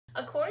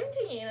According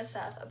to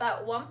UNICEF,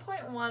 about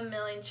 1.1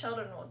 million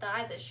children will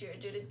die this year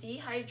due to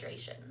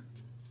dehydration.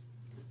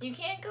 You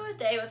can't go a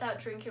day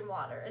without drinking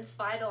water. It's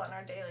vital in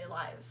our daily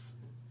lives.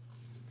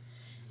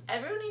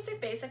 Everyone needs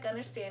a basic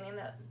understanding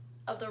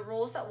of the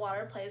roles that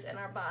water plays in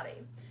our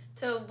body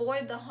to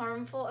avoid the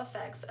harmful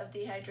effects of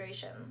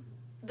dehydration.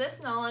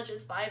 This knowledge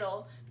is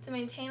vital to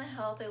maintain a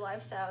healthy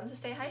lifestyle and to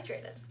stay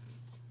hydrated.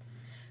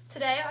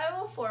 Today I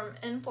will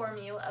inform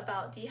you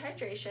about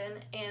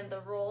dehydration and the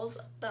roles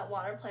that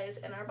water plays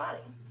in our body.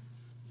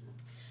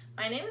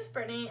 My name is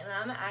Brittany and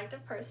I'm an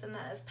active person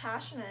that is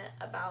passionate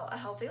about a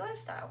healthy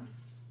lifestyle.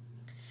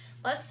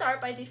 Let's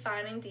start by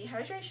defining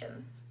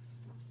dehydration.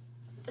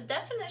 The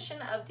definition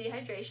of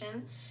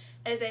dehydration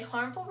is a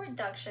harmful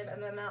reduction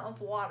in the amount of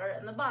water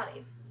in the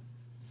body.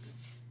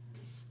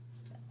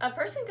 A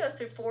person goes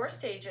through 4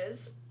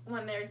 stages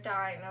when they're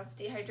dying of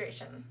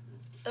dehydration.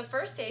 The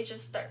first stage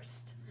is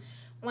thirst.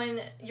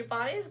 When your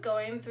body is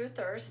going through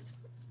thirst,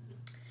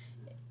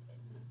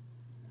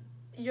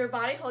 your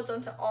body holds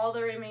on to all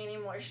the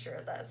remaining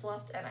moisture that is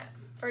left in it.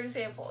 For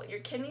example, your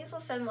kidneys will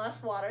send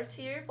less water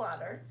to your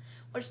bladder,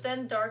 which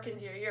then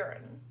darkens your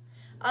urine.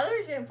 Other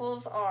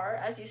examples are,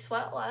 as you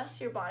sweat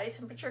less, your body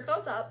temperature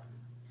goes up,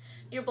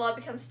 your blood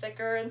becomes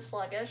thicker and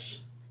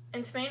sluggish,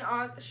 and to maintain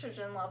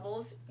oxygen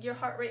levels, your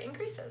heart rate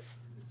increases.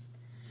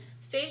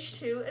 Stage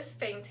 2 is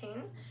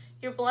fainting.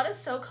 Your blood is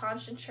so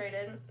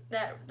concentrated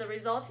that the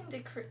resulting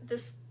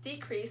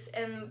decrease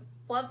in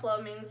blood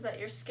flow means that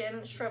your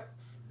skin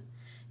shrivels.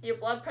 Your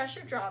blood pressure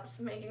drops,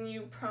 making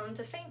you prone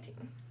to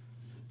fainting.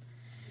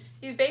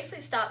 You basically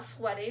stop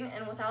sweating,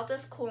 and without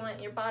this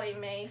coolant, your body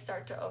may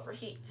start to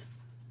overheat.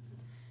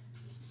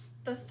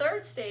 The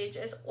third stage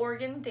is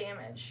organ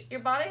damage. Your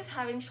body is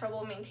having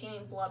trouble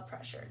maintaining blood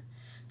pressure.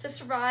 To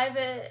survive,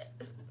 it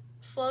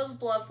slows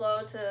blood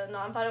flow to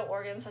non-vital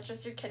organs such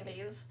as your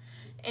kidneys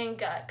and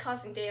gut,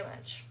 causing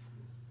damage.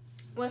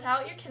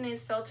 Without your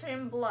kidneys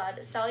filtering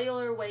blood,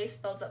 cellular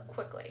waste builds up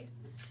quickly.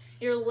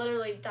 You're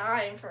literally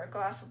dying for a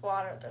glass of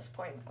water at this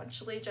point,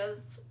 which leads us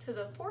to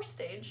the 4th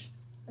stage,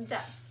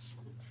 death.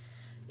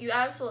 You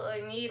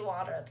absolutely need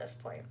water at this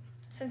point.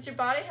 Since your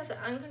body has an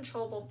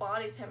uncontrollable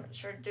body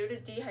temperature due to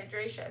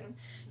dehydration,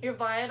 your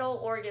vital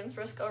organs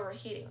risk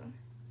overheating.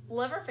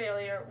 Liver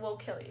failure will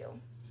kill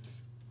you.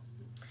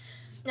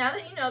 Now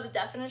that you know the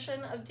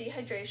definition of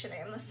dehydration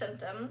and the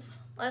symptoms,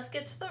 let's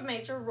get to the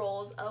major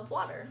roles of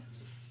water.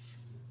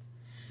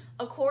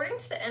 According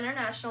to the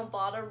International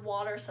Bottled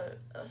Water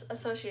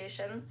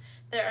Association,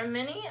 there are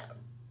many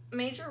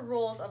major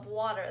roles of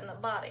water in the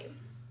body.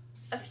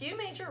 A few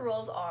major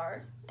roles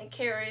are: it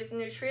carries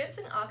nutrients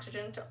and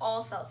oxygen to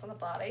all cells in the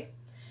body,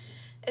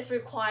 it's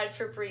required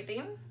for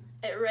breathing,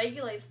 it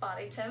regulates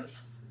body temp,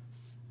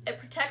 it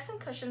protects and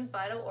cushions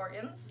vital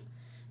organs,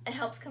 it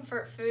helps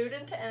convert food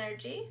into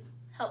energy,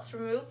 helps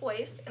remove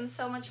waste, and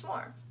so much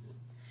more.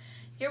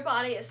 Your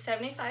body is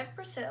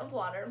 75% of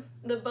water,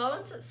 the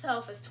bones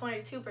itself is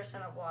 22%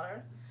 of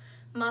water,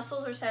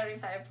 muscles are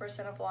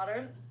 75% of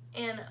water,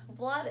 and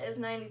blood is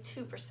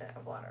 92%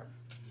 of water.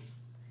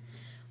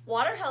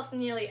 Water helps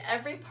nearly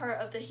every part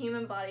of the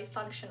human body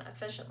function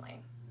efficiently.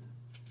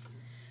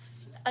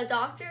 A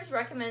doctor's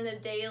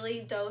recommended daily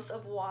dose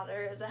of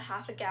water is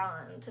 1/2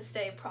 gallon to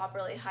stay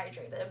properly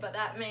hydrated, but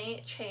that may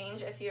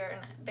change if you're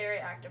a very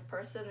active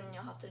person and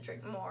you'll have to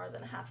drink more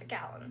than 1/2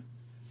 gallon.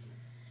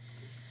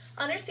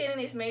 Understanding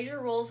these major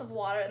roles of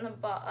water in the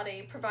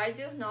body provides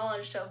you with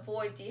knowledge to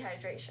avoid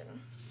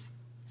dehydration.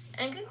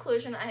 In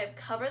conclusion, I have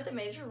covered the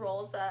major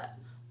roles that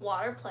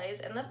water plays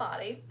in the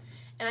body,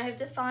 and I have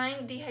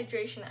defined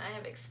dehydration and I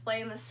have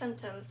explained the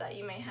symptoms that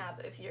you may have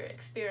if you're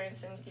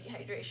experiencing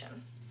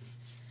dehydration.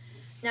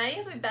 Now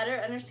you have a better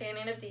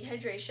understanding of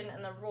dehydration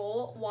and the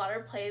role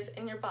water plays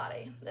in your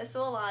body. This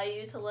will allow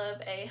you to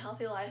live a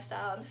healthy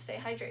lifestyle and to stay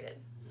hydrated.